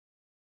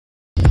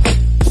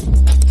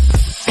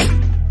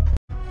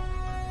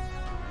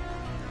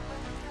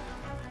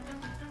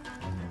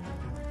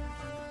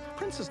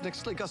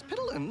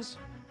Nyxly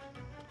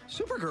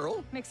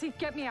Supergirl? Mxy,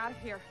 get me out of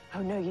here.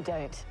 Oh, no, you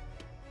don't.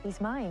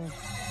 He's mine.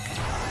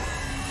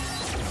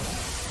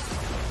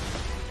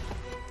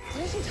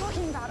 What is she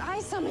talking about? I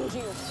summoned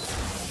you.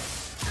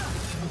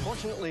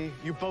 Unfortunately,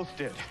 you both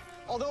did.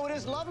 Although it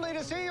is lovely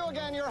to see you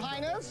again, Your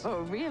Highness.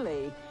 Oh,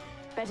 really?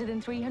 Better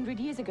than 300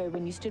 years ago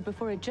when you stood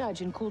before a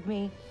judge and called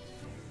me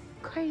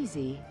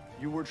crazy.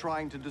 You were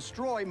trying to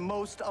destroy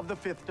most of the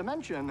fifth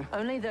dimension.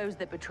 Only those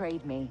that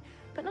betrayed me.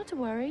 But not to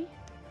worry.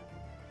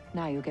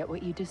 Now you'll get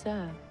what you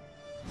deserve.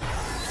 I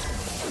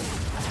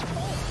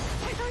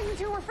thought you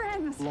two were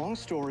friends. Long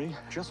story.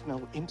 Just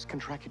know imps can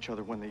track each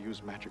other when they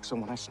use magic. So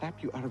when I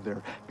snap you out of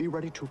there, be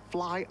ready to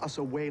fly us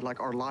away like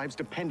our lives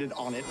depended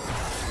on it.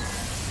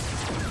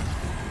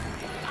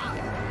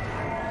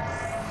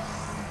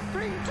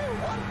 3, 2,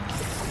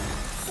 1.